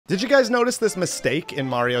Did you guys notice this mistake in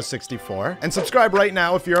Mario 64? And subscribe right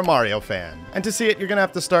now if you're a Mario fan. And to see it, you're gonna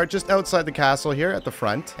have to start just outside the castle here at the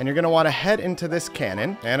front, and you're gonna wanna head into this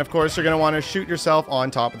cannon. And of course, you're gonna wanna shoot yourself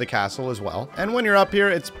on top of the castle as well. And when you're up here,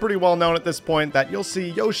 it's pretty well known at this point that you'll see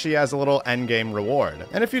Yoshi as a little endgame reward.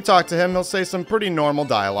 And if you talk to him, he'll say some pretty normal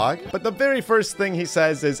dialogue, but the very first thing he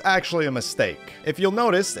says is actually a mistake. If you'll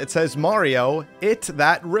notice, it says Mario, it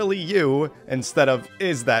that really you, instead of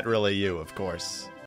is that really you, of course.